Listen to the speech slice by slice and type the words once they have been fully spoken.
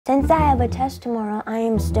Since I have a test tomorrow, I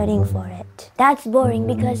am studying for it. That's boring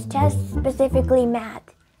because tests, specifically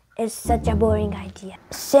math, is such a boring idea.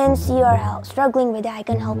 Since you are struggling with it, I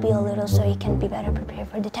can help you a little so you can be better prepared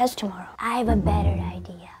for the test tomorrow. I have a better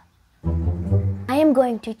idea. I am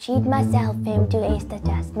going to cheat myself to ace the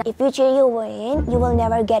test. Now, if you cheat your way in, you will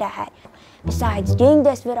never get ahead. Besides, doing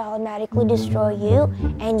this will automatically destroy you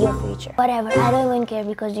and your future. Whatever, I don't even care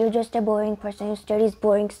because you're just a boring person who studies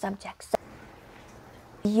boring subjects.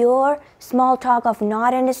 Your small talk of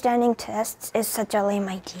not understanding tests is such a lame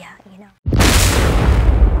idea, you know.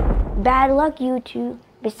 Bad luck, you two.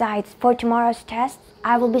 Besides, for tomorrow's test,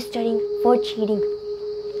 I will be studying for cheating.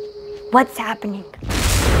 What's happening?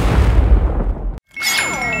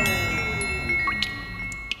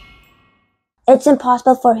 It's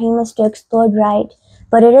impossible for humans to explode, right?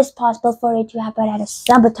 But it is possible for it to happen at a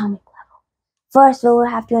subatomic level. First, we will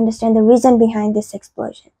have to understand the reason behind this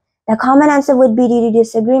explosion. The common answer would be due to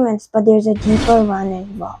disagreements, but there's a deeper one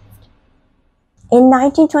involved. In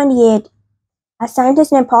 1928, a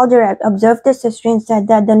scientist named Paul Dirac observed this history and said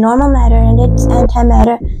that the normal matter and its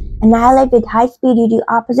antimatter annihilate with high speed due to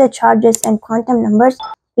opposite charges and quantum numbers,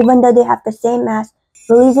 even though they have the same mass,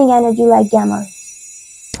 releasing energy like gamma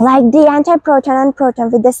rays. Like the antiproton and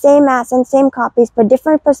proton with the same mass and same copies but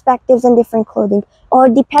different perspectives and different clothing, or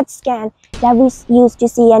the PET scan that we use to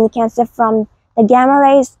see any cancer from the gamma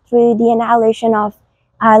rays through the annihilation of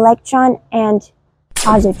electron and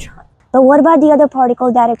positron. But what about the other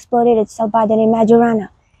particle that exploded itself by the name Majorana?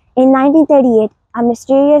 In 1938, a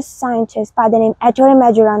mysterious scientist by the name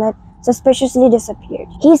Majorana suspiciously disappeared.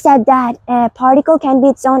 He said that a particle can be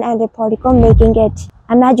its own antiparticle, making it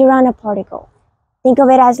a Majorana particle. Think of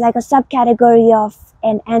it as like a subcategory of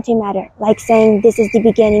an antimatter, like saying this is the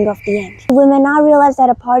beginning of the end. We may not realize that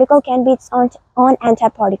a particle can be its own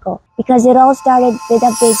antiparticle because it all started with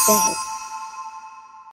a Big Bang.